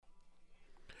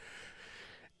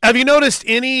Have you noticed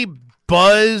any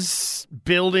buzz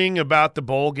building about the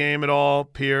bowl game at all,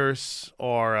 Pierce,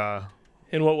 or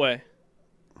In what way?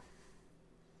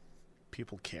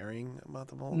 people caring about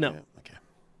the bowl No. game? Okay.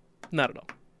 Not at all.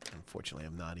 Unfortunately,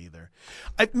 I'm not either.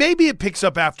 Maybe it picks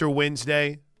up after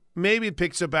Wednesday. Maybe it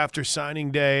picks up after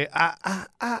signing day. I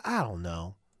don't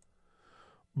know.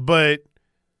 But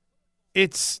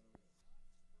it's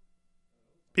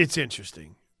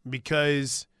interesting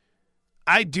because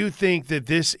I do think that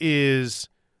this is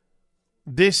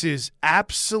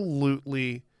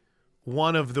absolutely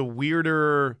one of the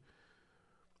weirder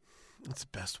 – what's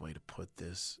the best way to put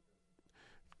this?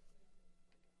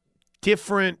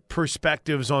 Different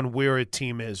perspectives on where a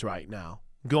team is right now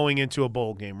going into a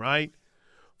bowl game, right?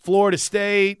 Florida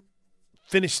State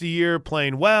finished the year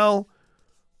playing well,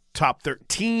 top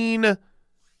 13,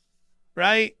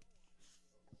 right?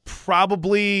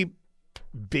 Probably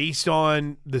based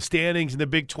on the standings in the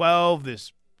Big 12,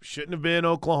 this shouldn't have been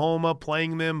Oklahoma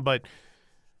playing them, but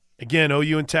again,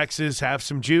 OU and Texas have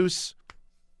some juice.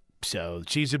 So the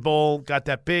Cheez-It Bowl got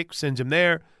that pick, sends them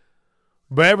there.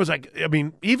 But everyone's like, I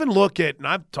mean, even look at, and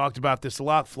I've talked about this a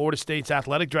lot, Florida State's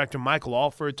athletic director, Michael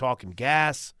Alford, talking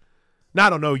gas.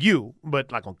 Not on OU,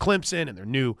 but like on Clemson and their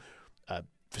new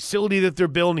facility that they're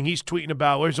building. He's tweeting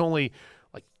about there's only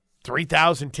like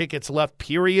 3,000 tickets left,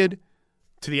 period,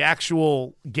 to the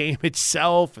actual game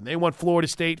itself. And they want Florida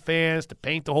State fans to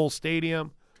paint the whole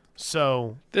stadium.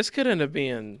 So This could end up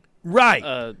being right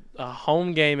a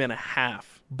home game and a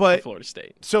half But for Florida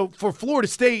State. So for Florida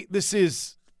State, this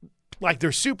is like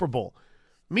their Super Bowl.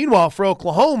 Meanwhile, for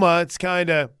Oklahoma, it's kind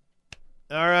of,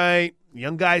 all right,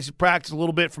 young guys who practice a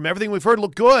little bit. From everything we've heard,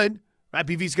 look good.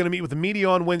 IPV's going to meet with the media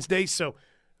on Wednesday, so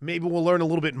maybe we'll learn a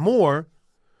little bit more.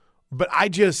 But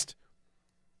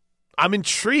I'm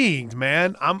intrigued,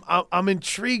 man. I'm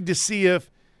intrigued to see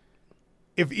if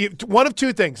one of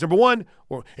two things. Number one,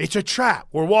 it's a trap.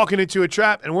 We're walking into a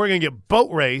trap, and we're going to get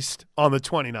boat raced on the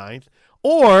 29th.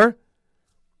 Or,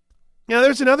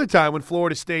 there's another time when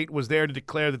Florida State was there to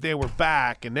declare that they were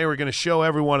back and they were going to show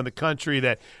everyone in the country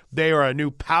that they are a new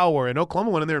power, and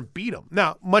Oklahoma went in there and beat them.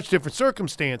 Now, much different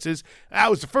circumstances. That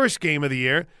was the first game of the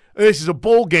year. This is a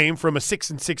bowl game from a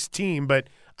 6-6 team, but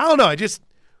I don't know.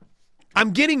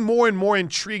 I'm getting more and more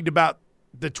intrigued about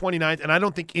the 29th, and I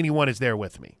don't think anyone is there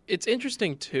with me. It's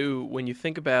interesting, too, when you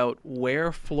think about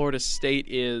where Florida State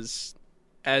is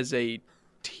as a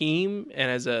team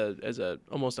and as a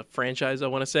almost a franchise, I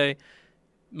want to say.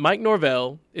 Mike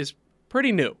Norvell is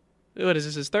pretty new. What is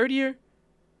this, his third year?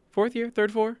 Fourth year?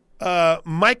 Third, four?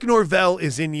 Mike Norvell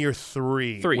is in year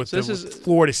three. With So this the is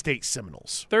Florida State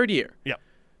Seminoles. Third year. Yep.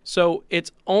 So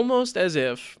it's almost as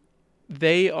if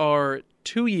they are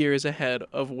 2 years ahead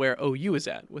of where OU is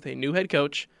at with a new head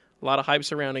coach, a lot of hype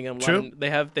surrounding him. True.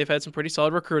 They've had some pretty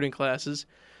solid recruiting classes.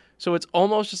 So it's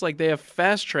almost just like they have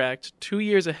fast-tracked 2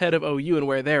 years ahead of OU and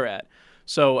where they're at.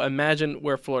 So imagine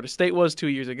where Florida State was 2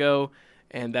 years ago,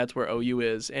 and that's where OU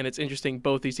is. And it's interesting,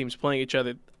 both these teams playing each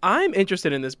other. I'm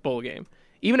interested in this bowl game.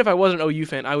 Even if I wasn't an OU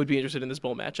fan, I would be interested in this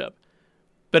bowl matchup.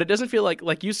 But it doesn't feel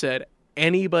like you said,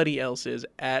 anybody else is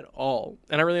at all.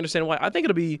 And I really understand why. I think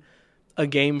it'll be a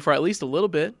game for at least a little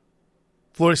bit.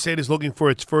 Florida State is looking for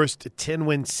its first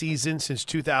 10-win season since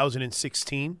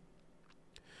 2016.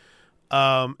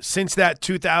 Since that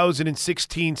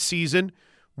 2016 season,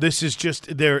 this is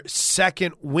just their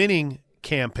second winning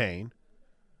campaign.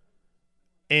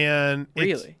 And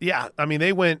really? Yeah. Think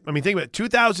about it.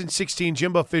 2016,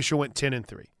 Jimbo Fisher went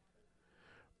 10-3.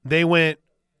 They went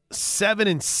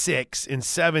 7-6 in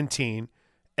 17,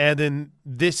 and then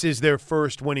this is their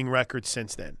first winning record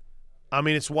since then.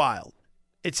 It's wild.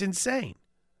 It's insane.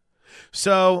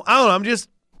 So, I don't know.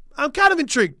 I'm kind of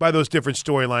intrigued by those different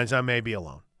storylines. I may be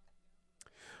alone.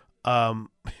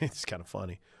 It's kind of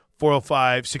funny.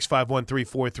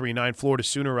 405-651-3439. Florida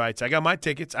Sooner writes, I got my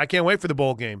tickets. I can't wait for the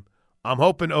bowl game. I'm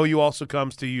hoping OU also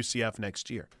comes to UCF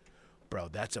next year. Bro,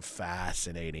 that's a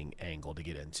fascinating angle to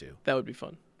get into. That would be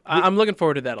fun. I'm looking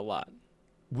forward to that a lot.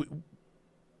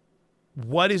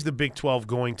 What is the Big 12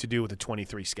 going to do with the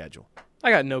 23 schedule? I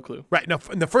got no clue. Right. Now,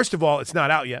 first of all, it's not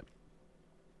out yet,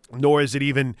 nor is it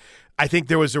even – I think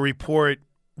there was a report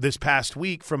this past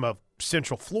week from a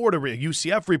Central Florida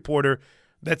UCF reporter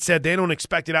that said they don't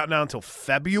expect it out now until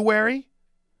February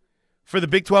for the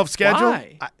Big 12 schedule.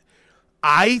 Why?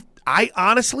 I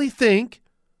honestly think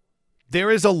there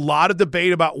is a lot of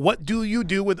debate about what do you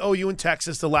do with OU and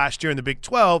Texas the last year in the Big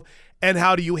 12, and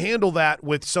how do you handle that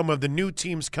with some of the new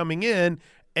teams coming in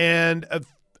and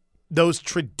those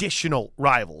traditional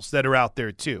rivals that are out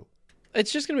there too.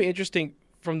 It's just going to be interesting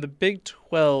from the Big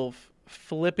 12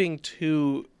 flipping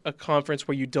to a conference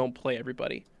where you don't play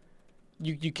everybody.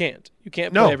 You can't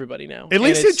No. play everybody now. At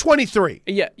least in 23.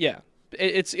 Yeah.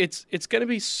 It's going to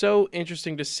be so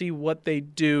interesting to see what they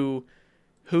do.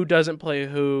 Who doesn't play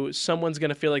who? Someone's going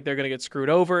to feel like they're going to get screwed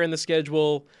over in the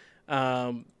schedule.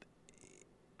 There's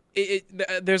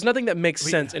nothing that makes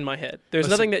sense in my head. There's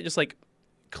nothing that just like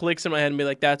clicks in my head and be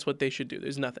like, that's what they should do.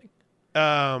 There's nothing.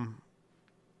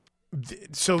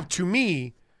 So to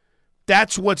me,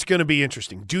 that's what's going to be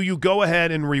interesting. Do you go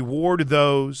ahead and reward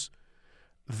those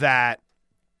that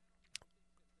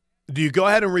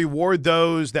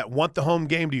want the home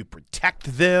game? Do you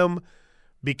protect them?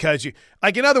 Because you,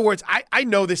 like, in other words, I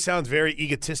know this sounds very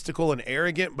egotistical and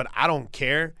arrogant, but I don't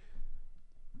care.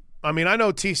 I mean, I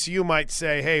know TCU might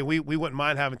say, hey, we wouldn't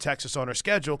mind having Texas on our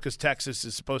schedule because Texas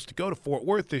is supposed to go to Fort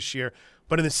Worth this year.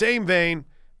 But in the same vein,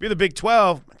 if you're the Big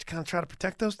 12, you kind of try to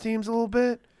protect those teams a little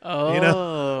bit. Oh, you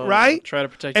know, right? Try to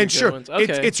protect and your sure, good ones.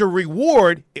 Okay. It's a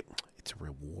reward. It's a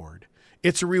reward.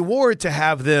 It's a reward to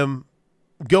have them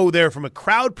go there from a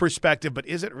crowd perspective, but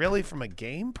is it really from a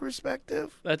game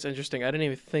perspective? That's interesting. I didn't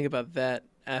even think about that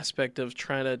aspect of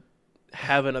trying to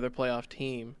have another playoff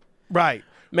team. Right.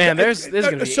 Man, there's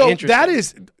going to be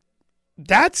interesting.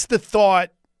 That's the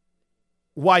thought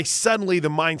why suddenly the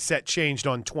mindset changed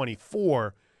on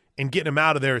 24 and getting them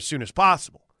out of there as soon as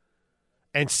possible.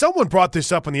 And someone brought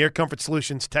this up on the Air Comfort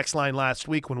Solutions text line last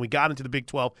week when we got into the Big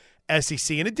 12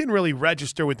 SEC, and it didn't really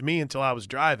register with me until I was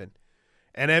driving.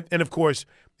 And of course,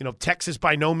 you know, Texas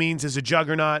by no means is a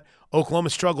juggernaut. Oklahoma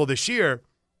struggled this year,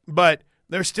 but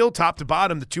they're still top to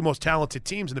bottom the two most talented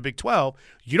teams in the Big 12.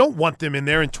 You don't want them in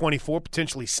there in 24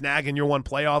 potentially snagging your one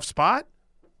playoff spot.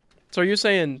 So are you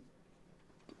saying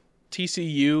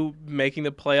TCU making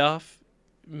the playoff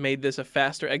made this a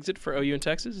faster exit for OU and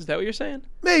Texas? Is that what you're saying?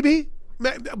 Maybe.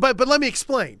 But let me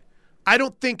explain. I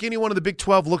don't think anyone in the Big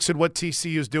 12 looks at what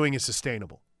TCU is doing as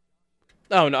sustainable.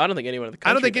 Oh, no, I don't think anyone in the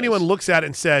country I don't think anyone looks at it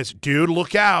and says, dude,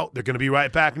 look out. They're going to be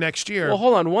right back next year. Well,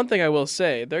 hold on. One thing I will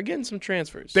say, they're getting some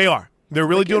transfers. They are. They're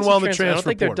really doing well in the transfer portal. I don't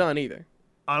think they're done either.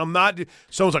 I'm not.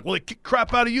 Someone's like, well, they kicked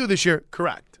crap out of you this year.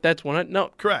 Correct. That's one.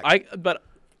 No. Correct. But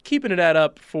keeping it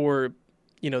up for,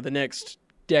 the next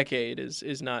decade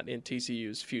is not in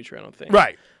TCU's future, I don't think.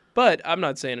 Right. But I'm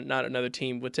not saying not another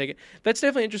team would take it. That's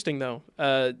definitely interesting, though.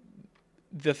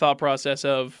 The thought process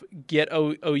of get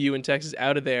OU and Texas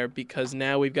out of there because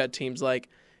now we've got teams like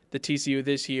the TCU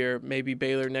this year, maybe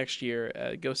Baylor next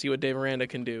year. Go see what Dave Aranda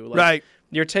can do. Right.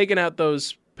 You're taking out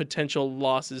those potential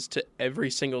losses to every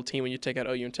single team when you take out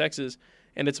OU and Texas,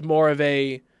 and it's more of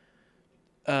a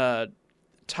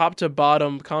top to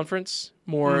bottom conference,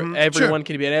 more everyone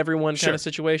can be at everyone kind of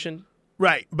situation.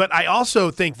 Right. But I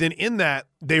also think then in that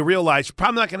they realize you're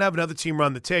probably not going to have another team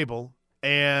run the table,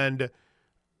 and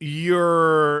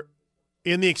you're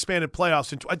in the expanded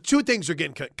playoffs. And two things are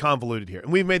getting convoluted here,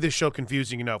 and we've made this show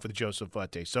confusing enough with Joseph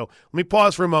Fuente. So let me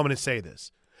pause for a moment and say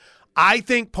this. I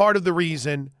think part of the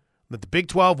reason that the Big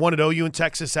 12 wanted OU and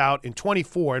Texas out in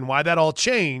 24 and why that all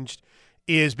changed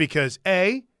is because,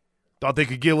 A, thought they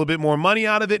could get a little bit more money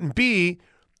out of it, and B,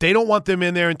 they don't want them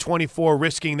in there in 24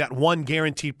 risking that one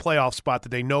guaranteed playoff spot that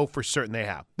they know for certain they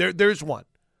have. There's one.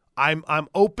 I'm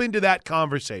open to that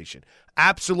conversation.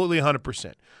 Absolutely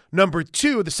 100%. Number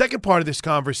two, the second part of this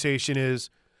conversation is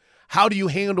how do you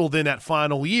handle then that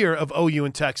final year of OU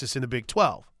and Texas in the Big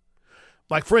 12?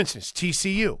 Like, for instance,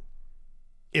 TCU.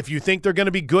 If you think they're going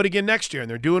to be good again next year and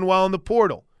they're doing well in the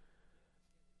portal,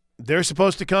 they're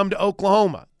supposed to come to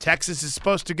Oklahoma. Texas is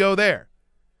supposed to go there.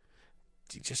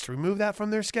 Do you just remove that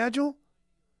from their schedule?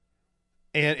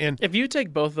 And if you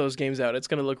take both those games out, it's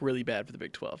going to look really bad for the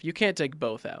Big 12. You can't take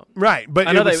both out. Right. But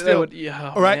I know they would.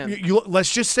 Yeah, all right.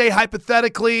 Let's just say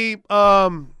hypothetically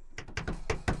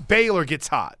Baylor gets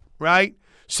hot, right?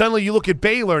 Suddenly you look at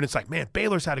Baylor and it's like, man,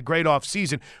 Baylor's had a great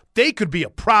offseason. They could be a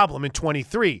problem in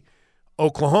 23.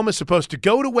 Oklahoma's supposed to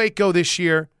go to Waco this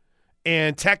year,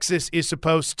 and Texas is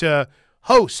supposed to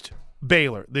host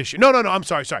Baylor this year. No, I'm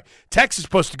sorry. Texas is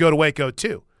supposed to go to Waco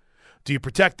too. Do you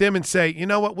protect them and say, you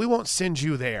know what, we won't send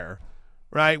you there,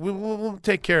 right? We'll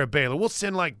take care of Baylor. We'll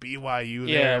send like BYU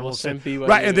there. Yeah, we'll send BYU.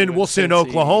 Right, and then we'll send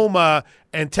Oklahoma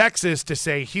and Texas to,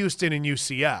 say, Houston and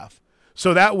UCF.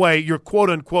 So that way you're,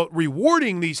 quote-unquote,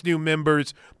 rewarding these new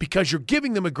members because you're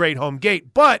giving them a great home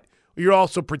gate, but you're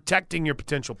also protecting your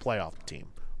potential playoff team.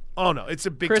 Oh, no, it's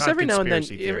a big-time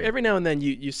conspiracy theory. Every now and then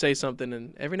you say something,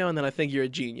 and every now and then I think you're a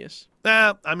genius.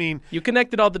 I mean, you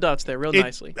connected all the dots there real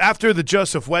nicely. After the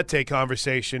Joseph Fuente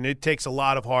conversation, it takes a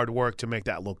lot of hard work to make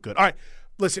that look good. All right,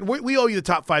 listen, we owe you the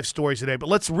top 5 stories today, but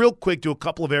let's real quick do a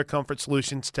couple of Air Comfort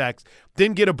Solutions texts,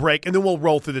 then get a break, and then we'll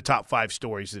roll through the top 5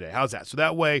 stories today. How's that? So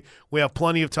that way we have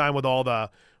plenty of time with all the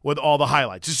with all the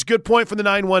highlights. This is a good point from the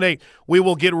 918. We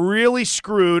will get really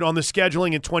screwed on the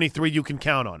scheduling in 23. You can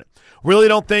count on it. Really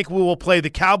don't think we will play the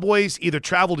Cowboys, either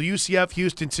travel to UCF,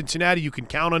 Houston, Cincinnati. You can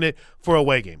count on it for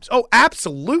away games. Oh,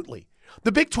 absolutely.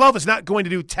 The Big 12 is not going to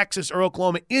do Texas or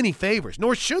Oklahoma any favors,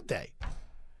 nor should they.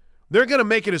 They're going to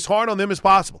make it as hard on them as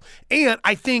possible. And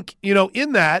I think,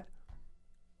 in that,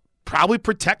 probably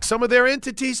protect some of their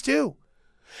entities too.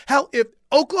 Hell, if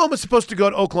Oklahoma's supposed to go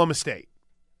to Oklahoma State,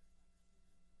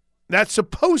 that's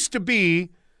supposed to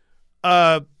be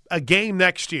a game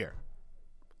next year.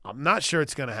 I'm not sure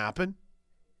it's going to happen.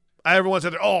 Everyone's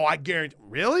out there, I guarantee.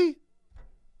 Really?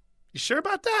 You sure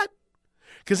about that?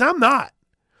 Because I'm not.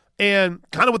 And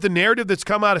kind of with the narrative that's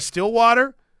come out of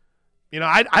Stillwater,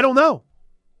 I don't know.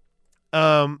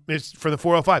 It's for the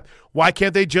 405. Why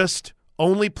can't they just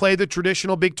only play the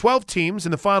traditional Big 12 teams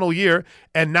in the final year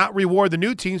and not reward the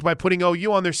new teams by putting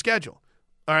OU on their schedule?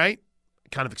 All right?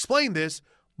 Kind of explained this,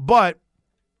 but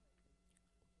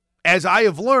as I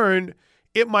have learned,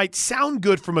 it might sound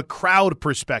good from a crowd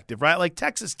perspective, right? Like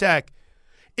Texas Tech,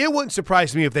 it wouldn't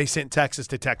surprise me if they sent Texas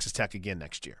to Texas Tech again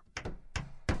next year.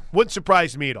 Wouldn't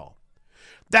surprise me at all.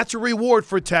 That's a reward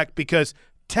for Tech because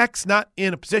Tech's not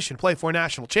in a position to play for a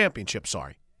national championship.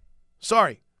 Sorry.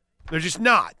 They're just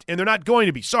not, and they're not going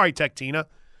to be. Sorry, Tech Tina.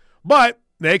 But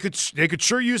they could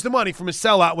sure use the money from a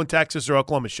sellout when Texas or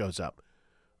Oklahoma shows up,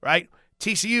 right?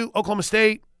 TCU, Oklahoma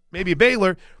State, maybe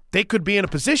Baylor, they could be in a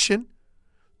position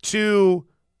to,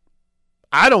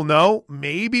 I don't know,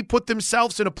 maybe put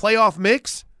themselves in a playoff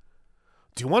mix.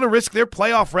 Do you want to risk their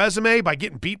playoff resume by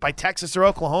getting beat by Texas or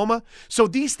Oklahoma? So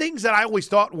these things that I always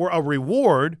thought were a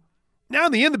reward, now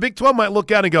in the end, the Big 12 might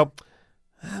look at it and go,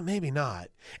 maybe not.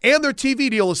 And their TV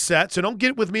deal is set, so don't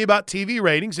get with me about TV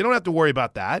ratings. You don't have to worry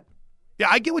about that. Yeah,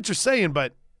 I get what you're saying,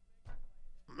 but,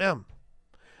 man,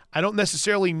 I don't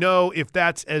necessarily know if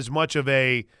that's as much of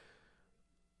a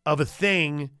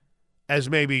thing as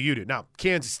maybe you do. Now,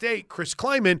 Kansas State, Chris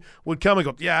Kleiman would come and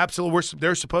go, yeah, absolutely,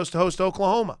 they're supposed to host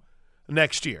Oklahoma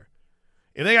next year.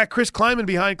 If they got Chris Kleiman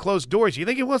behind closed doors, you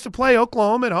think he wants to play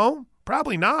Oklahoma at home?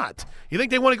 Probably not. You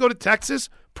think they want to go to Texas?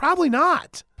 Probably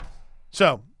not.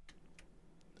 So,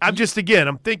 I'm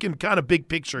thinking kind of big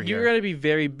picture here. You're going to be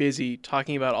very busy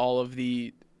talking about all of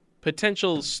the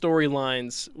potential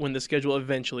storylines when the schedule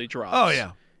eventually drops. Oh,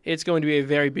 yeah. It's going to be a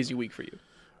very busy week for you.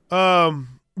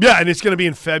 Yeah, and it's going to be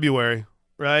in February,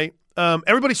 right?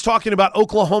 Everybody's talking about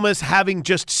Oklahoma's having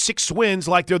just 6 wins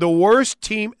like they're the worst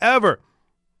team ever.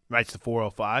 Writes the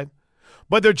 405.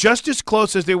 But they're just as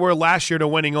close as they were last year to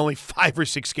winning only 5 or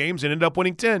 6 games and ended up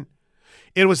winning 10.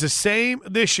 It was the same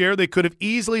this year. They could have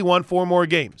easily won 4 more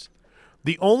games.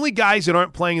 The only guys that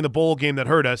aren't playing in the bowl game that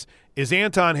hurt us is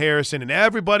Anton Harrison and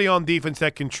everybody on defense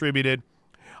that contributed.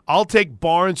 I'll take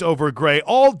Barnes over Gray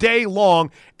all day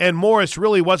long, and Morris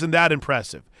really wasn't that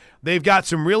impressive. They've got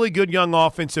some really good young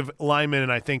offensive linemen,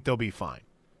 and I think they'll be fine.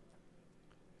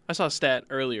 I saw a stat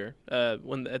earlier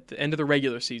when at the end of the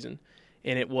regular season,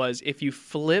 and it was if you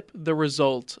flip the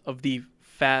result of the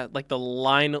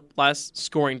last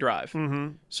scoring drive.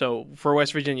 Mm-hmm. So for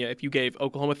West Virginia, if you gave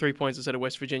Oklahoma 3 points instead of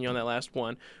West Virginia on that last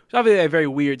one, it's obviously a very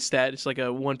weird stat. It's like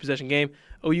a one-possession game.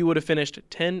 OU would have finished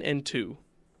 10-2.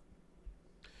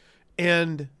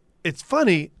 And it's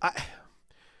funny.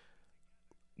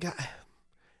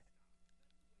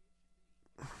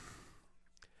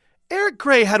 Eric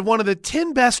Gray had one of the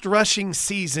 10 best rushing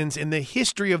seasons in the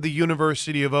history of the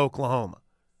University of Oklahoma.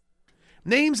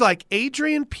 Names like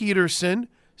Adrian Peterson,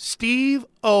 Steve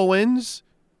Owens.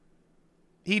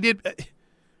 He did.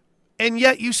 And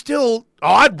yet you still,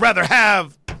 I'd rather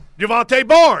have Javonte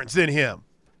Barnes than him.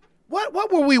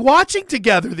 What were we watching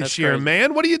together this year, crazy.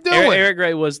 Man? What are you doing? Eric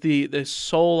Gray was the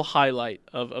sole highlight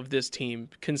of this team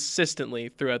consistently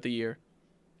throughout the year.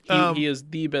 He is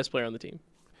the best player on the team.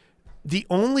 The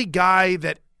only guy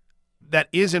that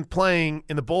isn't playing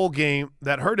in the bowl game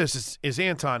that hurt us is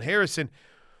Anton Harrison.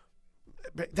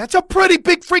 That's a pretty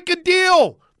big freaking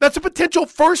deal. That's a potential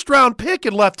first-round pick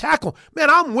in left tackle.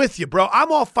 Man, I'm with you, bro.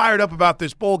 I'm all fired up about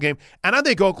this bowl game, and I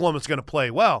think Oklahoma's going to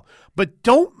play well. But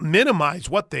don't minimize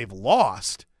what they've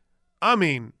lost. I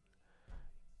mean,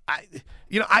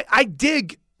 I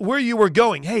dig where you were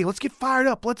going. Hey, let's get fired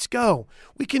up. Let's go.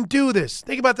 We can do this.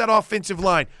 Think about that offensive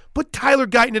line. Put Tyler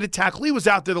Guyton at a tackle. He was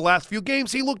out there the last few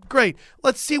games. He looked great.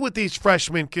 Let's see what these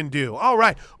freshmen can do. All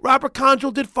right. Robert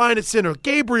Condrell did fine at center.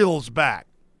 Gabriel's back.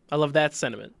 I love that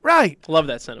sentiment. Right. I love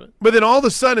that sentiment. But then all of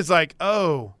a sudden it's like,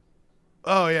 oh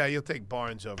yeah, you'll take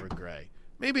Barnes over Gray.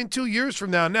 Maybe in 2 years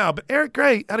from now. But Eric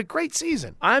Gray had a great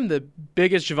season. I'm the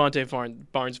biggest Javonte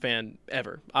Barnes fan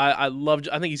ever. I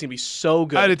think he's going to be so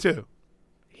good. I did too.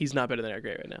 he's not better than Eric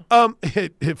Gray right now.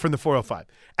 Hit from the 405.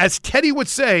 As Teddy would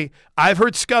say, I've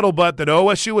heard scuttlebutt that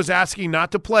OSU was asking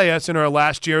not to play us in our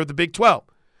last year of the Big 12.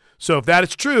 So if that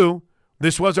is true,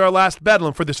 this was our last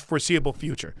bedlam for this foreseeable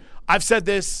future. I've said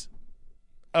this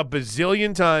a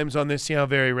bazillion times on this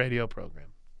very radio program.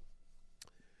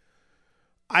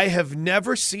 I have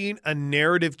never seen a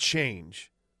narrative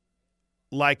change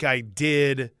like I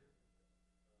did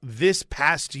this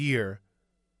past year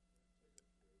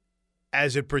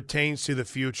as it pertains to the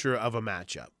future of a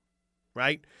matchup,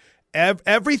 right?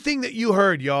 Everything that you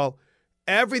heard, y'all,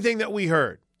 everything that we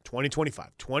heard,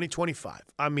 2025.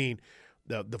 I mean,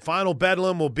 the final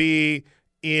bedlam will be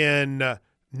in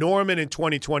Norman in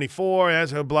 2024,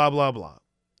 as a blah, blah, blah,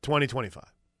 2025.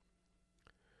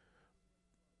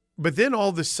 But then all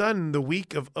of a sudden, the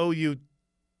week of OSU,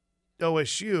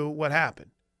 what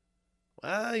happened?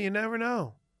 Well, you never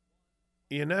know.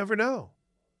 You never know.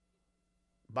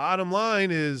 Bottom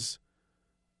line is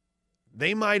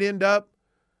they might end up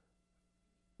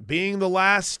being the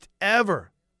last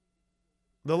ever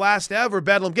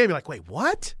Bedlam game. You're like, wait,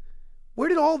 what? Where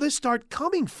did all this start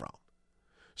coming from?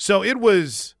 So it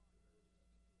was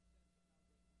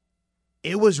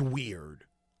weird,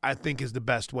 I think is the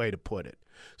best way to put it.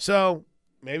 So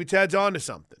maybe Ted's on to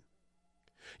something.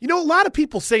 You know, a lot of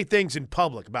people say things in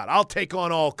public about, I'll take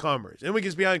on all comers. And we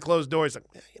get behind closed doors like,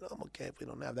 I'm okay if we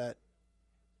don't have that.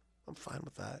 I'm fine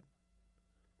with that.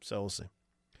 So we'll see.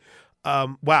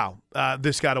 Wow,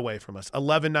 this got away from us.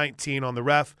 11:19 on the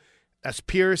ref. That's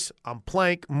Pierce. I'm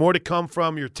Plank. More to come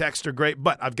from your texts are great,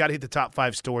 but I've got to hit the top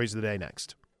 5 stories of the day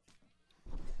next.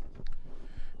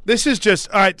 This is just,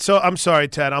 all right, so I'm sorry,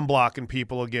 Ted. I'm blocking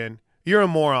people again. You're a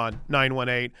moron,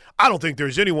 918. I don't think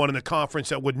there's anyone in the conference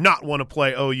that would not want to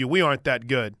play OU. We aren't that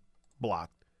good.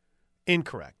 Blocked.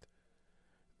 Incorrect.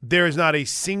 There is not a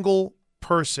single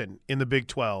person in the Big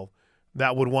 12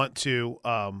 that would want to,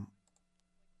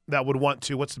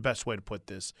 what's the best way to put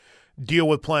this, deal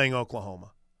with playing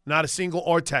Oklahoma. Not a single,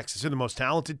 or Texas. They're the most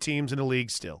talented teams in the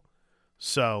league still.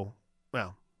 So,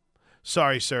 well,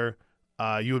 sorry, sir.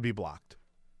 You would be blocked.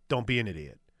 Don't be an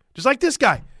idiot. Just like this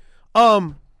guy.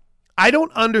 I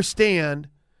don't understand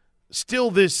still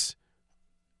this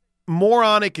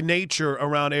moronic nature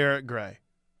around Eric Gray.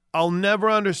 I'll never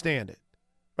understand it.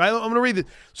 Right? I'm going to read this.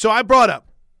 So I brought up,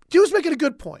 dude's making a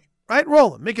good point. Right?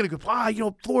 Roland, making a good point.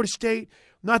 Florida State,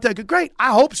 not that good. Great.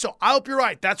 I hope so. I hope you're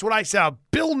right. That's what I said. I'm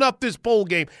building up this bowl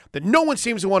game that no one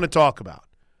seems to want to talk about.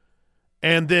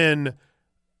 And then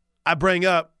I bring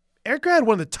up, Eric Gray had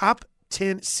one of the top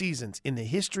 10 seasons in the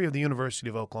history of the University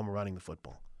of Oklahoma running the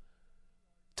football.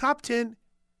 Top 10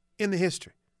 in the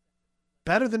history.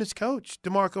 Better than his coach,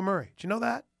 DeMarco Murray. Did you know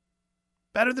that?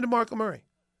 Better than DeMarco Murray.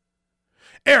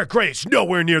 Eric Gray is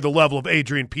nowhere near the level of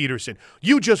Adrian Peterson.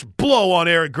 You just blow on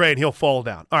Eric Gray and he'll fall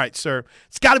down. All right, sir.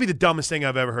 It's got to be the dumbest thing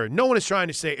I've ever heard. No one is trying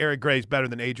to say Eric Gray is better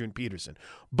than Adrian Peterson.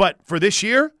 But for this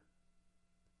year,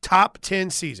 top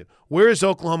 10 season. Where is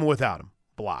Oklahoma without him?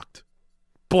 Blocked.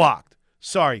 Blocked.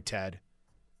 Sorry, Ted.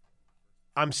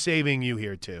 I'm saving you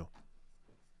here, too.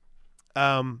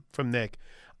 From Nick.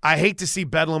 I hate to see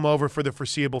Bedlam over for the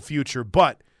foreseeable future,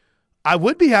 but I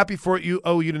would be happy for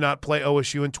OU to not play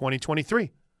OSU in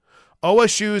 2023.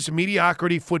 OSU's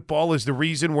mediocrity football is the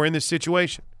reason we're in this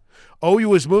situation.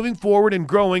 OU is moving forward and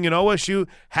growing, and OSU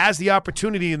has the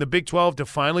opportunity in the Big 12 to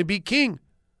finally beat King.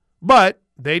 But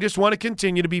they just want to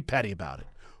continue to be petty about it.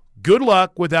 Good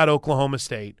luck with that Oklahoma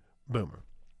State Boomer.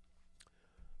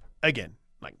 Again,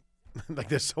 like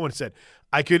this, someone said,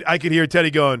 I could hear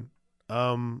Teddy going,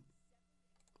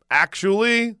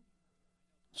 actually,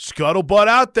 scuttlebutt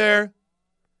out there.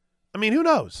 I mean, who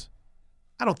knows?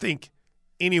 I don't think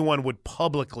anyone would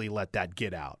publicly let that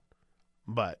get out.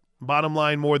 But bottom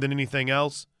line, more than anything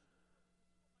else,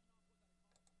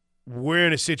 we're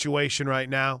in a situation right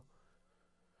now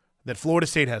that Florida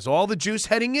State has all the juice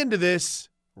heading into this,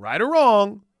 right or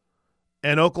wrong,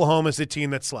 and Oklahoma's the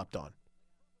team that slept on.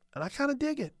 And I kind of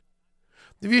dig it.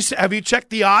 Have you checked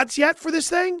the odds yet for this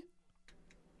thing?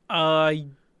 I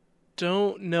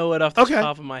don't know it off the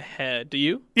top of my head. Do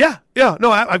you? Yeah.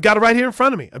 No, I've got it right here in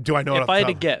front of me. Do I know it off the top? If I had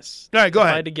to guess. All right, go ahead.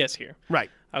 If I had to guess here.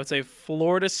 Right. I would say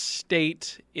Florida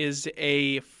State is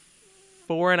a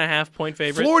 4.5-point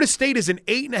favorite. Florida State is an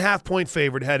 8.5-point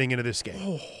favorite heading into this game.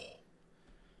 Oh,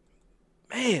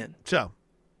 man. So,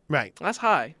 right. That's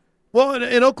high. Well,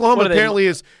 and Oklahoma apparently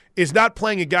is not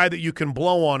playing a guy that you can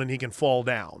blow on and he can fall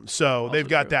down. So they've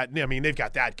got that. I mean, they've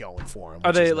got that going for them.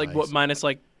 Are they like nice. Minus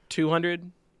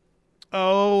 200?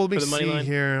 Oh, let me see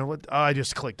here. I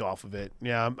just clicked off of it.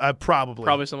 Yeah,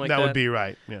 probably something like that. That would be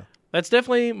right. Yeah, that's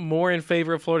definitely more in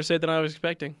favor of Florida State than I was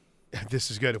expecting.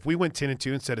 this is good. If we went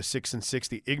 10-2 instead of 6-6,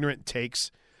 the ignorant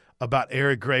takes about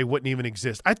Eric Gray wouldn't even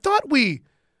exist. I thought we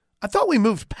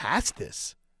moved past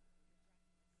this.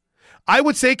 I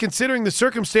would say, considering the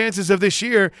circumstances of this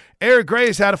year, Eric Gray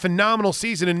has had a phenomenal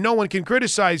season, and no one can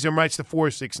criticize him, writes the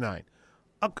 469.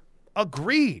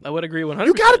 Agreed. I would agree 100%.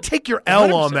 You got to take your L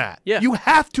 100%. on that. Yeah. You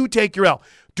have to take your L.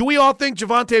 Do we all think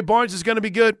Javonte Barnes is going to be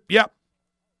good? Yep.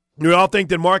 Do we all think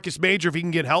that Marcus Major, if he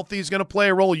can get healthy, is going to play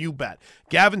a role? You bet.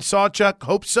 Gavin Sawchuk,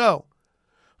 hope so.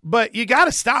 But you got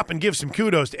to stop and give some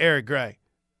kudos to Eric Gray.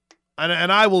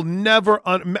 And I will never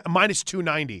minus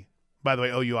 290, by the way,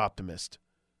 OU optimist.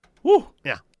 Woo.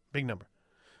 Yeah, big number.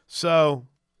 So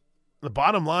the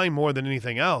bottom line, more than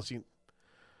anything else, you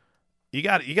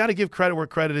got to give credit where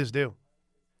credit is due.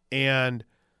 And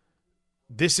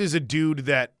this is a dude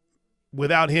that,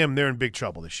 without him, they're in big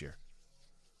trouble this year.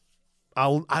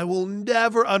 I will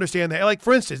never understand that. Like,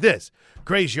 for instance,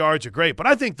 Gray's yards are great, but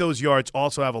I think those yards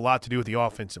also have a lot to do with the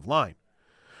offensive line,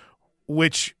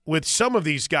 which with some of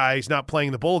these guys not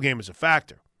playing the bowl game is a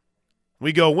factor.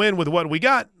 We go win with what we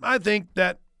got. I think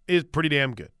that is pretty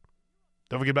damn good.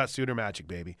 Don't forget about Sooner Magic,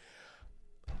 baby.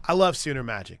 I love Sooner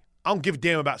Magic. I don't give a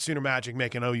damn about Sooner Magic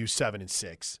making OU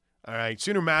 7-6. All right,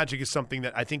 Sooner Magic is something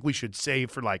that I think we should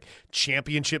save for like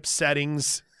championship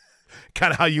settings,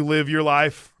 kind of how you live your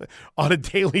life on a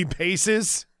daily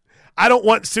basis. I don't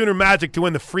want Sooner Magic to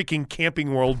win the freaking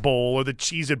Camping World Bowl or the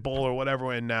Cheez-It Bowl or whatever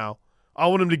we're in now. I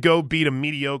want them to go beat a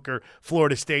mediocre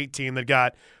Florida State team that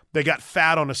got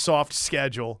fat on a soft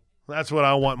schedule. That's what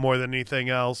I want more than anything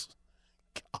else.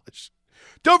 Gosh.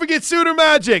 Don't forget Sooner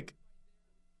Magic.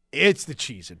 It's the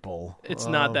Cheez-It Bowl. It's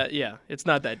not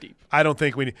that deep. I don't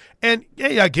think we need. And,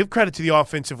 yeah, give credit to the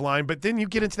offensive line, but then you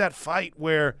get into that fight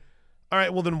where, all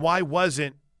right, well, then why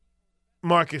wasn't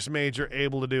Marcus Major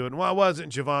able to do it? And why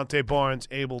wasn't Javonte Barnes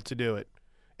able to do it?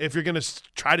 If you're going to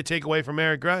try to take away from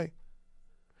Eric Gray.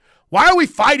 Why are we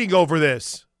fighting over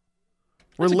this?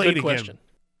 We're That's a late good question.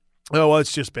 Oh, well,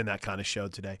 it's just been that kind of show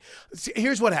today. See,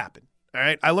 here's what happened. All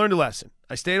right, I learned a lesson.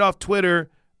 I stayed off Twitter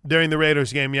during the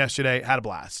Raiders game yesterday. Had a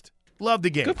blast. Loved the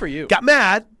game. Good for you. Got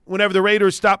mad whenever the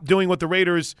Raiders stopped doing what the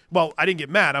Raiders – well, I didn't get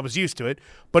mad. I was used to it.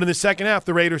 But in the second half,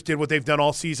 the Raiders did what they've done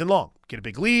all season long. Get a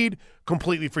big lead,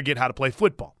 completely forget how to play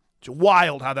football. It's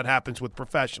wild how that happens with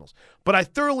professionals. But I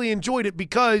thoroughly enjoyed it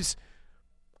because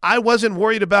I wasn't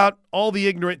worried about all the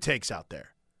ignorant takes out there.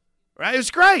 Right? It was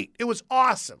great. It was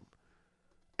awesome.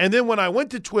 And then when I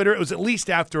went to Twitter, it was at least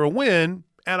after a win,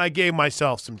 and I gave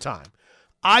myself some time.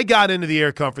 I got into the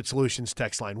Air Comfort Solutions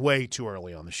text line way too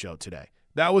early on the show today.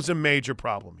 That was a major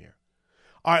problem here.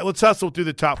 All right, let's hustle through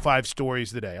the top 5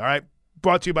 stories of the day, all right?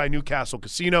 Brought to you by Newcastle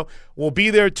Casino. We'll be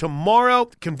there tomorrow,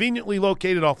 conveniently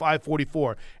located off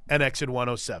I-44 and exit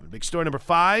 107. Big story number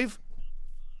 5.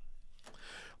 A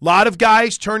lot of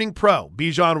guys turning pro.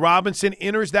 Bijan Robinson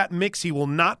enters that mix. He will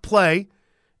not play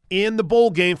in the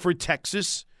bowl game for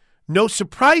Texas. No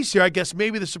surprise here. I guess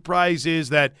maybe the surprise is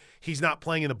that he's not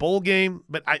playing in the bowl game,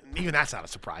 but even that's not a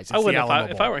surprise. It's I wouldn't. the Alamo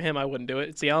Bowl. If I were him, I wouldn't do it.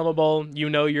 It's the Alamo Bowl. You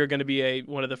know you're going to be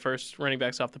one of the first running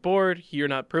backs off the board. You're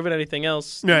not proving anything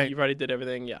else. Right. You've already did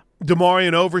everything. Yeah.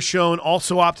 Demarion Overshone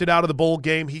also opted out of the bowl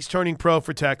game. He's turning pro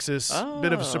for Texas.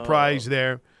 Bit of a surprise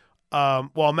there.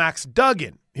 While Max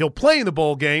Duggan, he'll play in the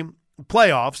bowl game,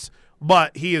 playoffs,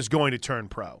 but he is going to turn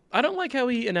pro. I don't like how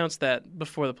he announced that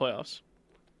before the playoffs.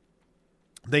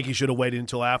 Think he should have waited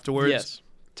until afterwards? Yes.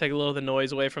 Take a little of the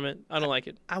noise away from it. I don't like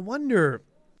it. I wonder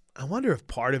if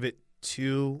part of it,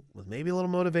 too, was maybe a little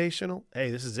motivational. Hey,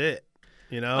 this is it.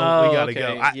 You know, we got to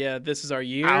go. Yeah, this is our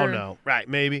year. I don't know. Right,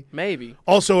 maybe. Maybe.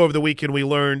 Also, over the weekend, we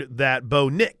learned that Bo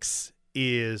Nix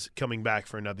is coming back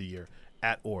for another year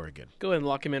at Oregon. Go ahead and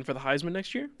lock him in for the Heisman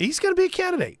next year. He's going to be a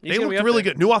candidate. He's they gonna looked be up really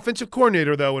there. good. New offensive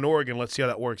coordinator, though, in Oregon. Let's see how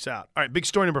that works out. All right, big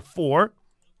story number 4.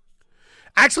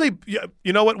 Actually,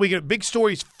 you know what? We get big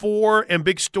stories 4 and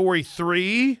big story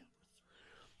 3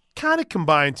 kind of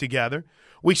combined together.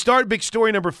 We start big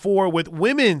story number 4 with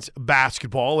women's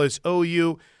basketball as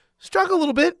OU struggled a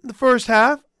little bit in the first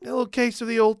half. A little case of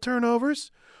the old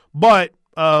turnovers, but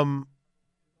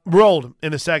rolled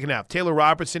in the second half. Taylor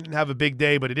Robertson didn't have a big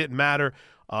day, but it didn't matter.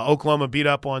 Oklahoma beat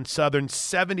up on Southern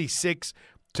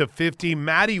 76-50.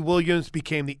 Maddie Williams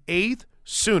became the 8th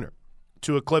Sooner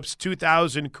to eclipse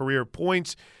 2,000 career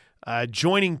points,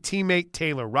 joining teammate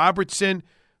Taylor Robertson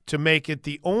to make it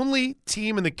the only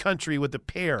team in the country with a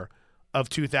pair of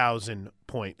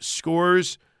 2,000-point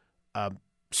scores.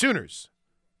 Sooners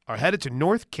are headed to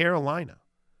North Carolina,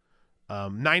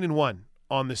 9-1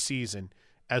 on the season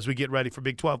as we get ready for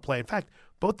Big 12 play. In fact,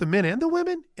 both the men and the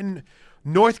women in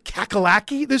North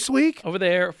Kakalaki this week? Over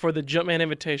there for the Jumpman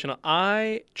Invitational.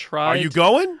 Are you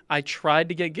going? I tried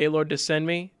to get Gaylord to send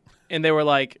me, and they were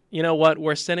like, you know what?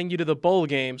 We're sending you to the bowl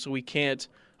game, so we can't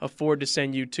afford to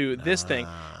send you to this thing.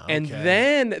 Okay. And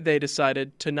then they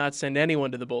decided to not send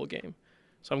anyone to the bowl game.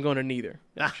 So I'm going to neither,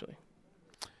 actually.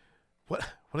 What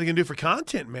are they going to do for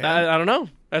content, man? I don't know.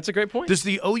 That's a great point. Does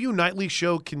the OU Nightly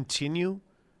Show continue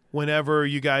whenever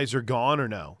you guys are gone or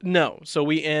no? No. So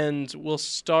we'll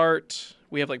start,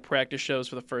 we have like practice shows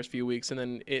for the first few weeks, and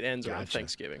then it ends around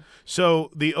Thanksgiving.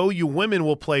 So the OU women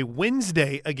will play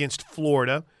Wednesday against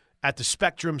Florida at the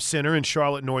Spectrum Center in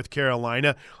Charlotte, North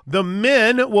Carolina. The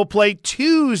men will play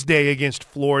Tuesday against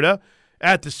Florida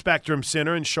at the Spectrum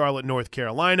Center in Charlotte, North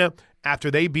Carolina,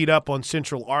 after they beat up on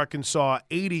Central Arkansas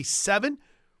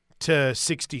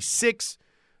 87-66.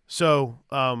 So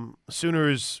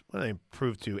Sooners, what did they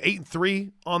improve to?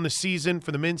 8-3 on the season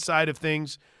for the men's side of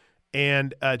things.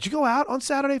 And did you go out on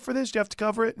Saturday for this? Did you have to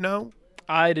cover it? No?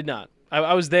 I did not.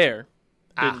 I was there.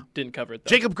 Didn't cover it, though.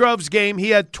 Jacob Grove's game, he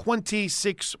had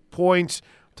 26 points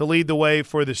to lead the way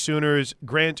for the Sooners.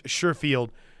 Grant Sherfield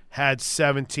had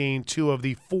 17, 2 of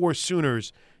the 4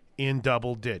 Sooners in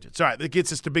double digits. All right, that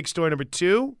gets us to big story number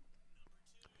 2.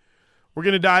 We're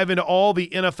going to dive into all the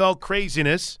NFL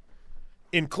craziness,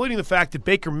 including the fact that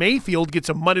Baker Mayfield gets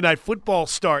a Monday Night Football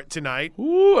start tonight.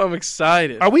 Ooh, I'm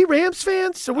excited. Are we Rams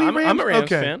fans? I'm a Rams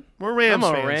fan. We're Rams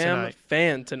fans. I'm a Ram tonight.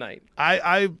 fan tonight.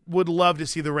 I would love to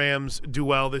see the Rams do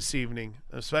well this evening,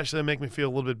 especially to make me feel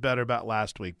a little bit better about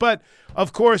last week. But,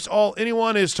 of course, all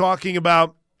anyone is talking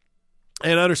about,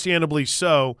 and understandably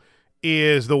so,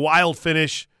 is the wild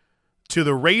finish to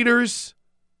the Raiders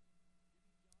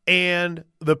and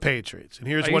the Patriots. And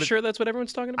here's Are you sure that's what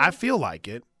everyone's talking about? I feel like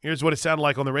it. Here's what it sounded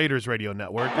like on the Raiders radio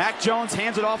network. Mac Jones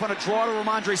hands it off on a draw to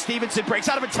Ramondre Stevenson, breaks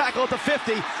out of a tackle at the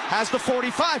 50, has the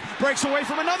 45, breaks away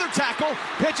from another tackle,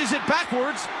 pitches it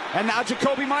backwards, and now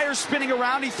Jacoby Myers spinning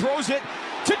around. He throws it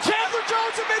to Chandler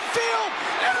Jones in midfield,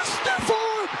 and a stiff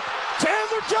arm.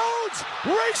 Chandler Jones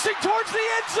racing towards the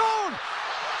end zone.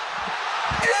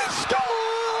 He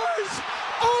scores!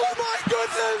 Oh my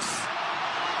goodness!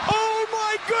 Oh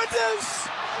my goodness!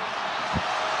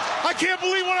 I can't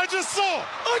believe what I just saw.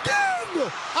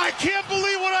 Again! I can't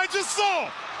believe what I just saw.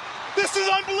 This is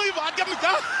unbelievable.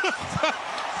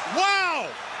 Wow.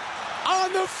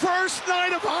 On the first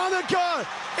night of Hanukkah,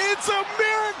 it's a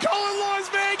miracle in Las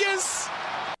Vegas.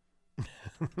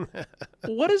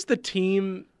 What does the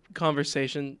team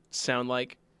conversation sound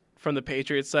like from the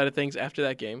Patriots side of things after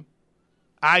that game?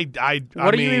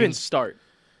 What do you even start?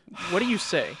 What do you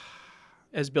say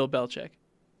as Bill Belichick?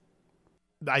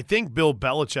 I think Bill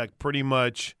Belichick pretty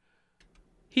much.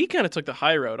 He kind of took the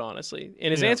high road, honestly. In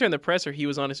his answer in the presser, he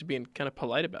was honestly being kind of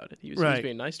polite about it. He was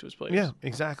being nice to his players. Yeah,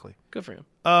 exactly. Good for him.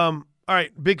 All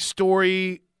right, big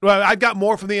story. Well, I've got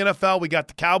more from the NFL. We got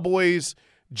the Cowboys,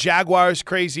 Jaguars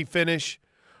crazy finish.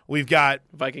 We've got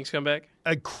Vikings comeback.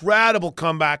 Incredible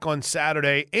comeback on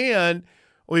Saturday, and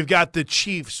we've got the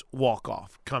Chiefs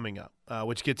walk-off coming up,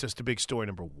 which gets us to big story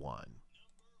number 1.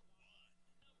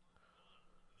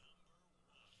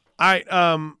 All right,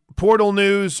 portal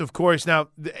news, of course. Now,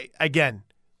 again,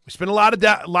 we spent a lot of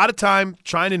time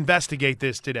trying to investigate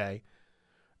this today.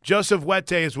 Joseph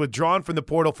Wette is withdrawn from the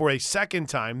portal for a second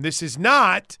time. This is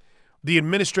not the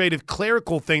administrative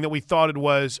clerical thing that we thought it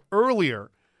was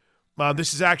earlier.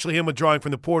 This is actually him withdrawing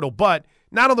from the portal, but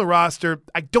not on the roster.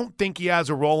 I don't think he has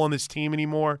a role on this team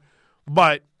anymore.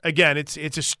 But, again, it's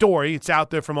a story. It's out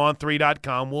there from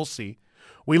on3.com. We'll see.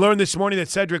 We learned this morning that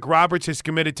Cedric Roberts has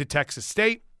committed to Texas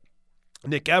State.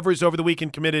 Nick Evers over the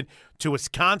weekend committed to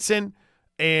Wisconsin,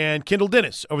 and Kendall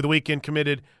Dennis over the weekend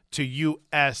committed to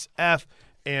USF.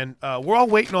 And we're all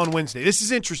waiting on Wednesday. This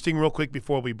is interesting real quick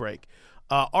before we break.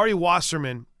 Ari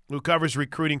Wasserman, who covers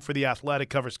recruiting for The Athletic,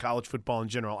 covers college football in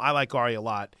general. I like Ari a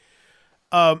lot.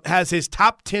 Has his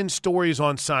top 10 stories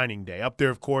on signing day. Up there,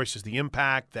 of course, is the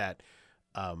impact that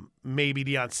maybe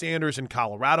Deion Sanders in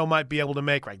Colorado might be able to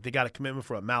make. Right, they got a commitment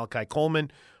from Malachi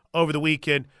Coleman over the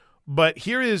weekend. But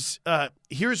here's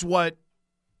what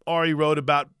Ari wrote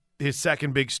about his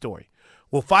second big story.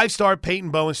 Will 5-star Peyton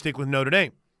Bowen stick with Notre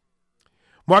Dame?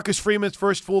 Marcus Freeman's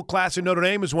first full class at Notre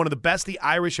Dame is one of the best the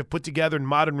Irish have put together in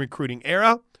modern recruiting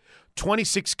era.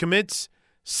 26 commits,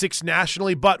 6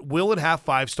 nationally, but will it have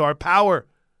 5-star power?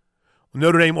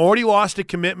 Notre Dame already lost a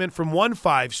commitment from one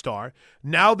 5-star.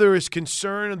 Now there is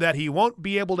concern that he won't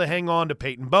be able to hang on to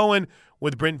Peyton Bowen,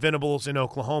 with Brent Venables in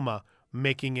Oklahoma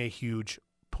making a huge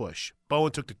push.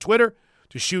 Bowen took to Twitter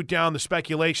to shoot down the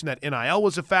speculation that NIL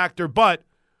was a factor, but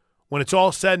when it's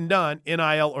all said and done,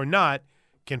 NIL or not,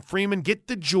 Can Freeman get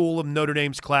the jewel of Notre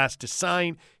Dame's class to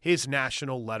sign his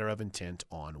national letter of intent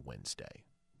on Wednesday?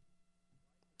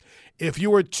 If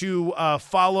you were to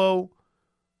follow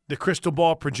the crystal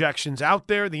ball projections out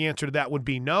there, the answer to that would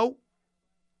be no,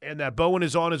 and that Bowen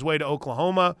is on his way to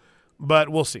Oklahoma, but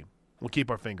we'll see. We'll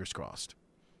keep our fingers crossed.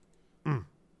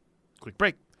 Quick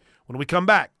break. When we come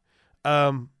back,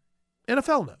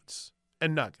 NFL notes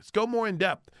and nuggets. Go more in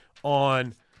depth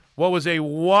on what was a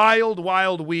wild,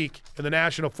 wild week in the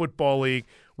National Football League.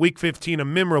 Week 15, a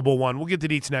memorable one. We'll get to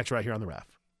Deets next right here on The Ref.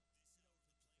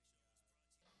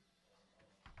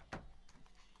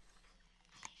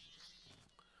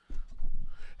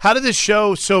 How did this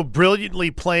show so brilliantly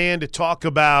plan to talk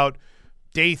about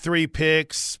day 3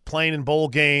 picks, playing in bowl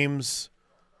games,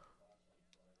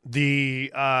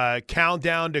 the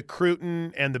countdown to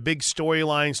Cruton, and the big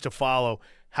storylines to follow?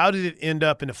 How did it end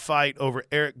up in a fight over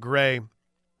Eric Gray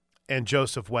and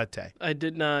Joseph Wette? I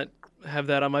did not have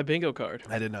that on my bingo card.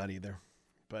 I did not either,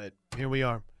 but here we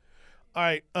are. All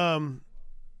right,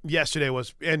 yesterday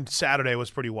was and Saturday was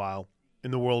pretty wild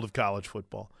in the world of college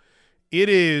football. It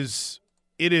is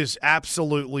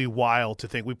absolutely wild to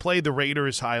think. We played the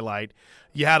Raiders highlight.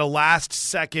 You had a last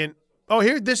second. Oh,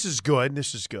 here, this is good.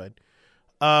 This is good.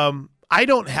 I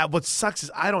don't have, what sucks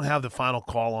is I don't have the final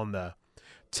call on the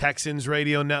Texans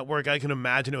radio network. I can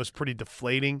imagine it was pretty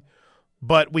deflating,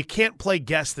 but we can't play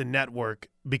Guess the Network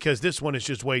because this one is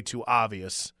just way too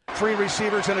obvious. 3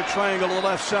 receivers in a triangle to the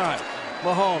left side.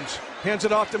 Mahomes hands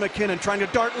it off to McKinnon, trying to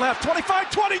dart left.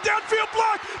 25-20, downfield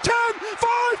block.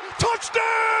 10-5,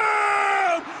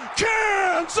 touchdown!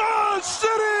 Kansas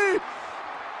City!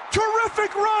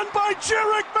 Terrific run by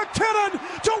Jerick McKinnon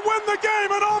to win the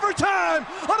game in overtime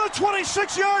on a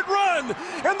 26-yard run.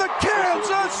 And the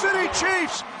Kansas City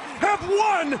Chiefs have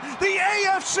won the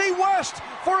AFC West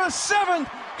for a 7th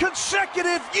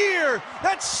consecutive year.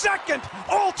 That's second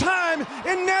all-time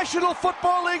in National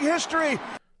Football League history.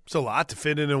 It's a lot to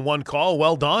fit in one call.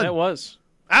 Well done. That was.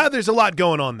 There's a lot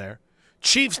going on there.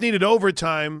 Chiefs needed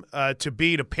overtime to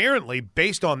beat, apparently,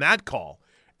 based on that call,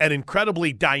 an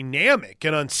incredibly dynamic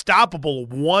and unstoppable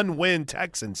one-win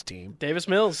Texans team. Davis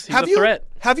Mills, he's a threat.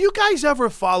 Have you guys ever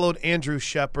followed Andrew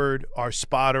Shepard, our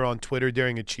spotter, on Twitter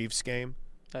during a Chiefs game?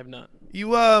 I have not. You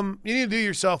need to do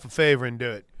yourself a favor and do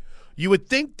it. You would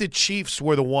think the Chiefs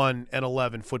were the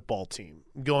 1-11 football team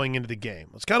going into the game.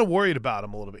 I was kind of worried about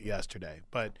them a little bit yesterday,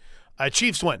 but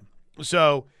Chiefs win.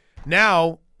 So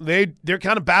now they're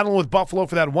kind of battling with Buffalo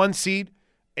for that 1 seed,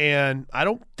 and I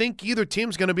don't think either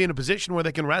team's going to be in a position where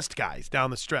they can rest guys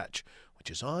down the stretch, which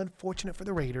is unfortunate for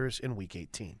the Raiders in Week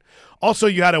 18. Also,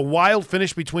 you had a wild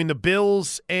finish between the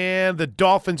Bills and the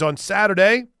Dolphins on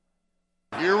Saturday.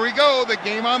 Here we go, the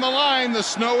game on the line. The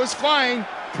snow is flying.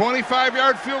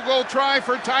 25-yard field goal try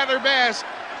for Tyler Bass.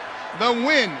 The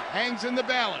win hangs in the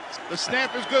balance. The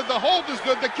snap is good. The hold is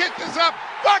good. The kick is up.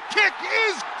 The kick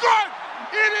is good.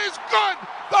 It is good.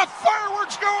 The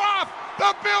fireworks go off.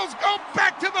 The Bills go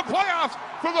back to the playoffs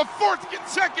for the 4th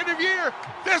consecutive year.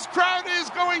 This crowd is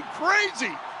going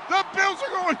crazy. The Bills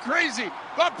are going crazy.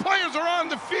 The players are on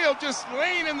the field just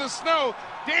laying in the snow,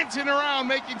 dancing around,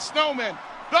 making snowmen.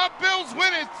 The Bills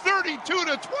win it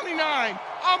 32-29.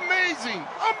 Amazing.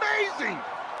 Amazing.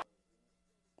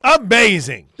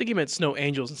 Amazing. I think he meant snow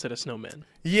angels instead of snowmen.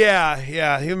 Yeah,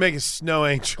 he was making snow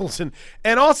angels.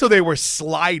 And also they were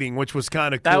sliding, which was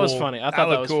kind of cool. That was funny. I thought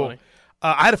that was cool. funny.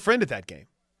 I had a friend at that game.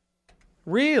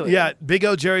 Really? Yeah, Big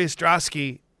O Jerry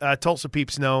Ostrowski, Tulsa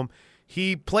peeps know him.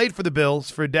 He played for the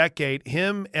Bills for a decade.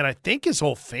 Him and I think his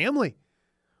whole family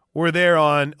were there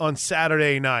on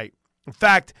Saturday night. In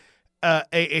fact,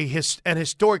 an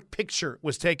historic picture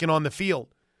was taken on the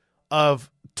field of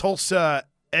Tulsa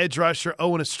edge rusher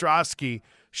Owen Ostrowski,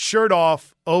 shirt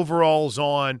off, overalls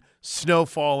on, snow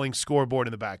falling, scoreboard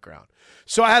in the background.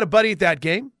 So I had a buddy at that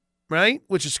game, right,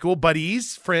 which is cool.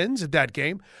 Buddies, friends at that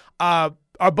game. Our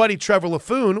buddy Trevor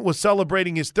LaFoon was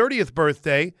celebrating his 30th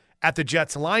birthday at the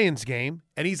Jets-Lions game,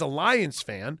 and he's a Lions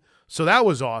fan, so that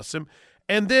was awesome.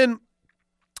 And then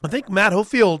I think Matt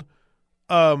Hofield,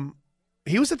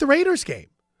 he was at the Raiders game.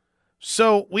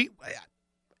 So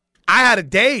I had a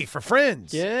day for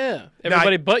friends. Yeah.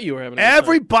 Everybody but you were having a good time.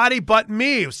 Everybody but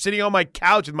me. I was sitting on my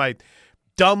couch with my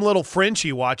dumb little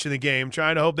Frenchie watching the game,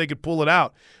 trying to hope they could pull it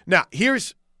out. Now,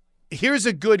 here's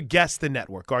a good Guess the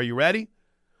Network. Are you ready?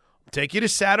 I'll take you to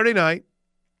Saturday night.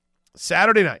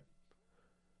 Saturday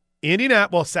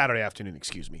afternoon,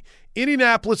 excuse me.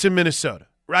 Indianapolis and Minnesota,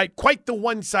 right? Quite the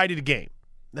one-sided game.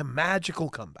 The magical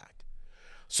comeback.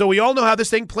 So we all know how this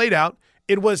thing played out.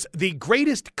 It was the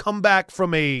greatest comeback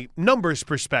from a numbers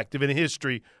perspective in the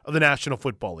history of the National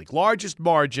Football League. Largest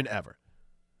margin ever.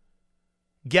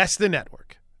 guess the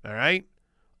network. All right?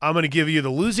 I'm going to give you the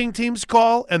losing team's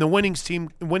call and the winning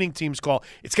team's call.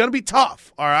 It's going to be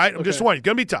tough, all right? I'm just warning. It's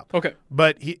going to be tough. Okay.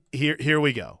 But here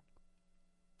we go.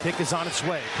 Kick is on its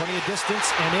way. Plenty of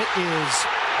distance, and it is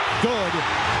good,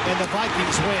 and the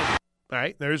Vikings win. All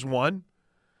right, there's one.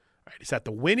 All right, is that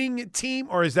the winning team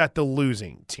or is that the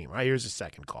losing team? All right, here's the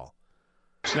second call.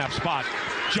 Snap spot.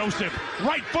 Joseph,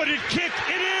 right-footed kick.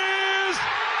 It is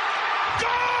good!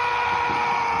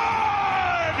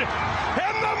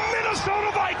 And the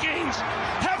Minnesota Vikings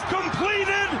have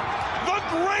completed the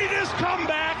greatest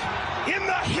comeback in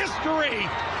the history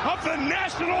of the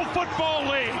National Football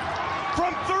League.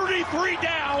 From 33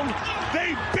 down,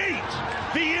 they beat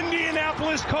the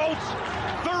Indianapolis Colts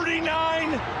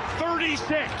 39-36.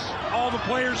 All the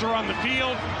players are on the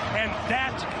field, and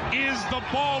that is the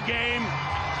ball game.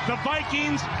 The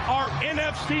Vikings are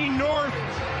NFC North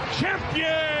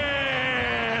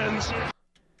champions.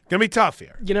 Gonna be tough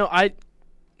here. You know,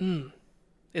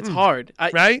 it's hard.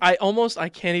 Right? I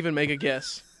can't even make a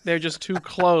guess. They're just too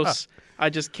close. I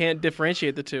just can't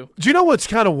differentiate the two. Do you know what's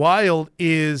kind of wild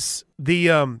is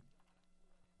the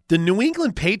New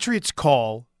England Patriots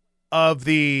call of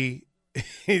the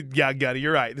yeah, got it.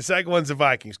 You're right. The second one's the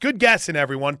Vikings. Good guessing,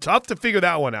 everyone. Tough to figure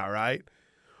that one out, right?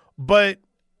 But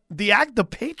the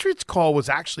Patriots call was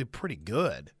actually pretty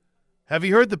good. Have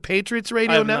you heard the Patriots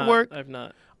radio network? I've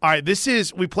not. All right,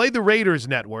 we played the Raiders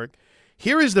network.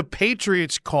 Here is the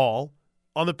Patriots call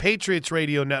on the Patriots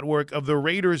radio network of the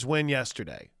Raiders win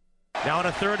yesterday. Now on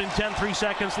a 3rd and 10, 3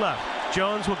 seconds left.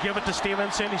 Jones will give it to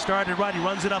Stevenson. He started right. He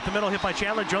runs it up the middle, hit by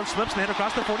Chandler. Jones slips the hit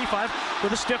across the 45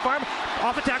 with a stiff arm.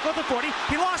 Off a tackle at the 40.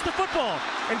 He lost the football,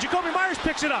 and Jacoby Myers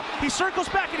picks it up. He circles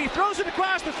back, and he throws it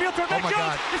across the field toward Mac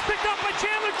Jones. It's picked up by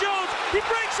Chandler Jones. He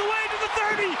breaks away to the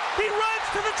 30. He runs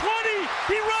to the 20.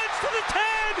 He runs to the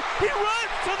 10. He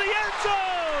runs to the end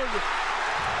zone.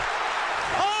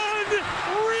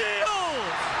 Unreal.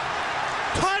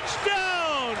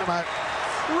 Touchdown. Come on.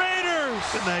 Raiders.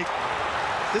 Good night.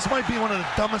 This might be one of the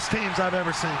dumbest teams I've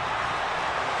ever seen.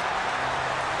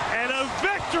 And a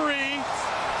victory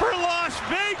for Las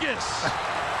Vegas.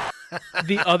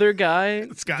 The other guy,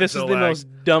 this is the most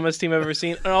dumbest team I've ever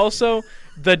seen. And also,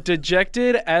 the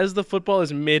dejected as the football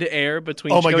is mid-air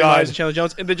between Jacoby Myers and Chandler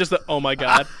Jones. And they're just oh my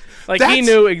God. Like, he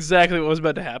knew exactly what was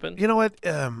about to happen. You know what?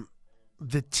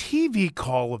 The TV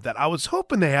call of that, I was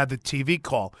hoping they had the TV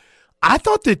call. I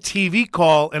thought the TV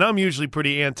call, and I'm usually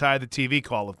pretty anti the TV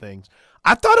call of things,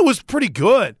 I thought it was pretty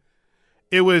good.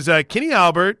 It was Kenny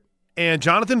Albert and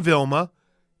Jonathan Vilma,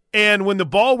 and when the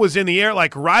ball was in the air,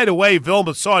 like right away,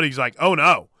 Vilma saw it. He's like, oh,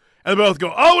 no. And they both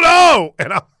go, oh, no.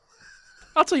 And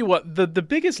I'll tell you what, the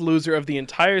biggest loser of the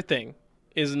entire thing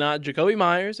is not Jacoby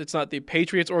Myers. It's not the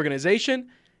Patriots organization.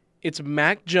 It's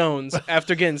Mac Jones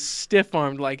after getting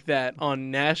stiff-armed like that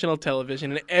on national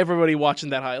television and everybody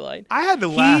watching that highlight. I had to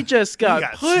laugh. He just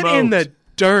got put smoked in the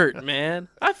dirt, man.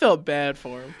 I felt bad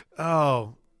for him.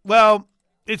 Oh, well,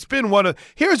 it's been one of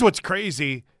 – here's what's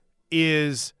crazy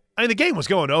is – I mean, the game was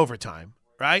going to overtime,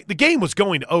 right? The game was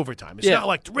going to overtime. It's not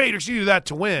like the Raiders do that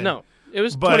to win. No, it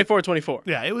was 24-24.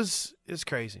 Yeah, it's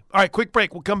crazy. All right, quick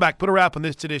break. We'll come back. Put a wrap on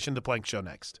this edition of The Plank Show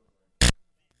next.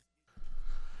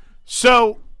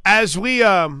 So – as we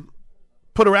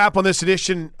put a wrap on this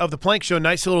edition of The Plank Show,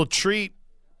 nice little treat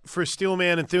for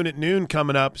Steelman and Thune at noon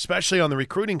coming up, especially on the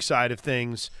recruiting side of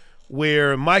things,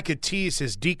 where Micah Tease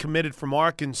has decommitted from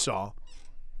Arkansas.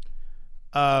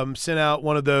 Sent out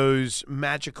one of those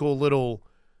magical little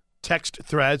text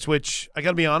threads, which I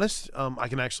got to be honest, I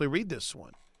can actually read this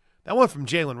one. That one from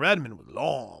Jalen Redmond was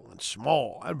long and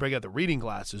small. I had to bring out the reading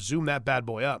glasses, zoom that bad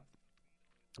boy up.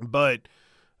 But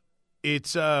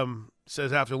it's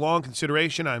says, after long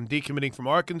consideration, I'm decommitting from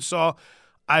Arkansas.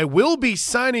 I will be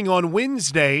signing on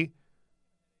Wednesday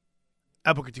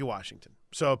at Booker T. Washington.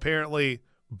 So apparently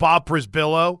Bob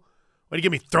Prisbillo, when you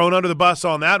get me thrown under the bus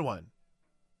on that one,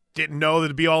 didn't know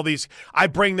there'd be all these. I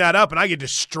bring that up and I get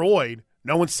destroyed.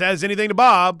 No one says anything to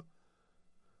Bob.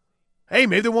 Hey,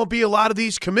 maybe there won't be a lot of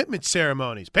these commitment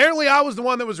ceremonies. Apparently I was the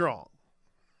one that was wrong.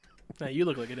 Now you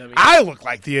look like a dummy. I look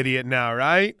like the idiot now,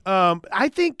 right? I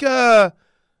think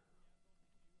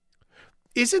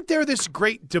isn't there this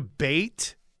great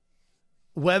debate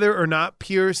whether or not,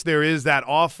 Pierce, there is that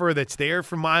offer that's there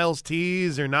for Miles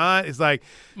Tease or not? It's like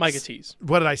Micah Tease.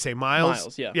 What did I say?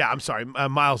 Miles, yeah. Yeah, I'm sorry.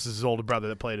 Miles is his older brother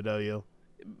that played at OU.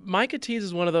 Micah Tease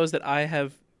is one of those that I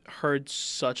have heard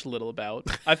such little about.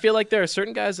 I feel like there are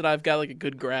certain guys that I've got like a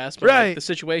good grasp of like, the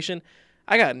situation.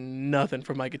 I got nothing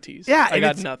from Micah Tease. Yeah, I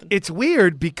got nothing. It's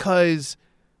weird because,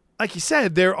 like you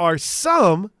said, there are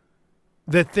some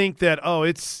that think that, oh,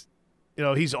 it's, you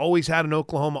know, he's always had an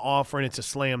Oklahoma offer and it's a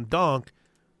slam dunk.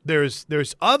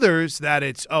 There's others that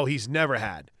it's, he's never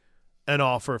had an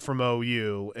offer from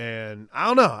OU, and I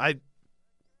don't know. I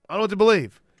don't know what to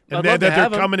believe. And that they're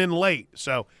coming in late.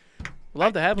 So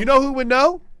love to have him. You know who would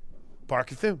know?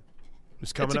 Parker Thune.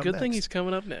 Who's coming up It's a good next. thing he's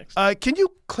coming up next. Can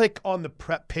you click on the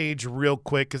prep page real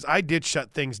quick? Because I did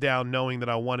shut things down knowing that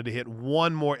I wanted to hit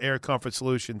one more Air Comfort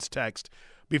Solutions text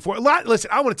before. Listen,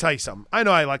 I want to tell you something. I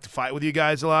know I like to fight with you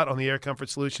guys a lot on the Air Comfort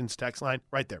Solutions text line.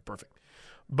 Right there. Perfect.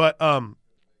 But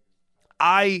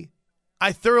I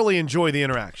thoroughly enjoy the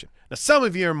interaction. Now, some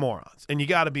of you are morons, and you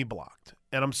got to be blocked.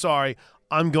 And I'm sorry,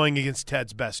 I'm going against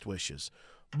Ted's best wishes.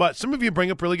 But some of you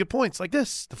bring up really good points, like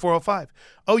this, the 405.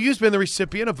 OU's been the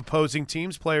recipient of opposing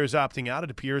teams, players opting out. It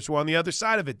appears we're on the other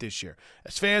side of it this year.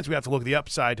 As fans, we have to look at the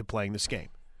upside to playing this game.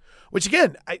 Which,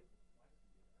 again,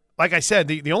 like I said,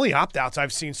 the only opt-outs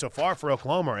I've seen so far for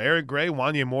Oklahoma are Eric Gray,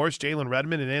 Wanya Morris, Jalen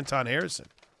Redmond, and Anton Harrison,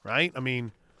 right? I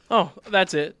mean – oh,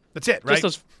 that's it. That's it, right? Just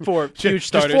those four huge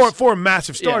starters. Just four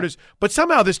massive starters. Yeah. But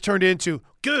somehow this turned into,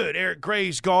 good, Eric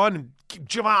Gray's gone, and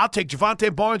I'll take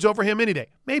Javonte Barnes over him any day.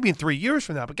 Maybe in 3 years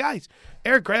from now. But, guys,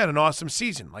 Eric Gray had an awesome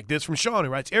season. Like this from Sean,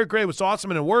 who writes, Eric Gray was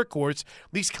awesome and a workhorse.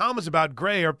 These comments about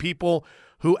Gray are people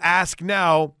who ask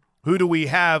now, who do we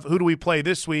have, who do we play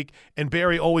this week, and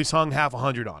Barry always hung half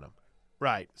 100 on him.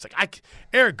 Right. It's like,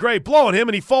 Eric Gray blowing him,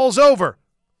 and he falls over.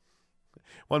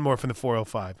 One more from the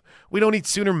 405. We don't need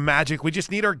Sooner magic. We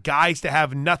just need our guys to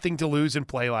have nothing to lose and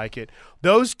play like it.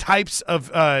 Those types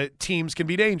of teams can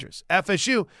be dangerous.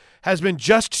 FSU has been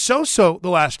just so-so the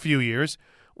last few years.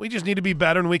 We just need to be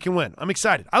better and we can win. I'm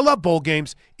excited. I love bowl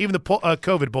games. Even the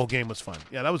COVID bowl game was fun.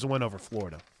 Yeah, that was a win over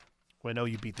Florida. Well, I know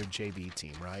you beat their JV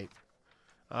team, right?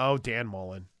 Oh, Dan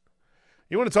Mullen.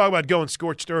 You want to talk about going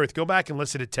scorched earth, go back and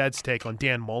listen to Ted's take on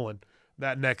Dan Mullen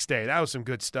that next day. That was some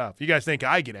good stuff. You guys think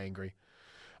I get angry.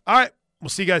 All right, we'll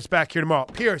see you guys back here tomorrow.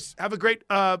 Pierce, have a great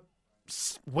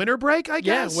winter break, I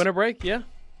guess. Yeah, winter break, yeah.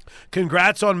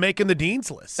 Congrats on making the Dean's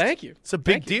List. Thank you. It's a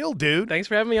big deal, dude. Thanks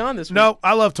for having me on this week. No,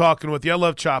 I love talking with you. I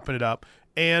love chopping it up.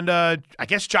 And I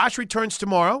guess Josh returns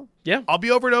tomorrow. Yeah. I'll be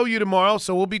over at OU tomorrow,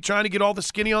 so we'll be trying to get all the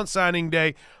skinny on signing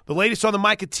day. The latest on the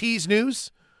Micah Tease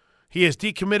news. He has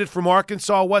decommitted from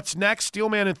Arkansas. What's next?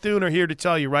 Steelman and Thune are here to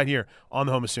tell you right here on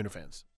the Home of Sooner Fans.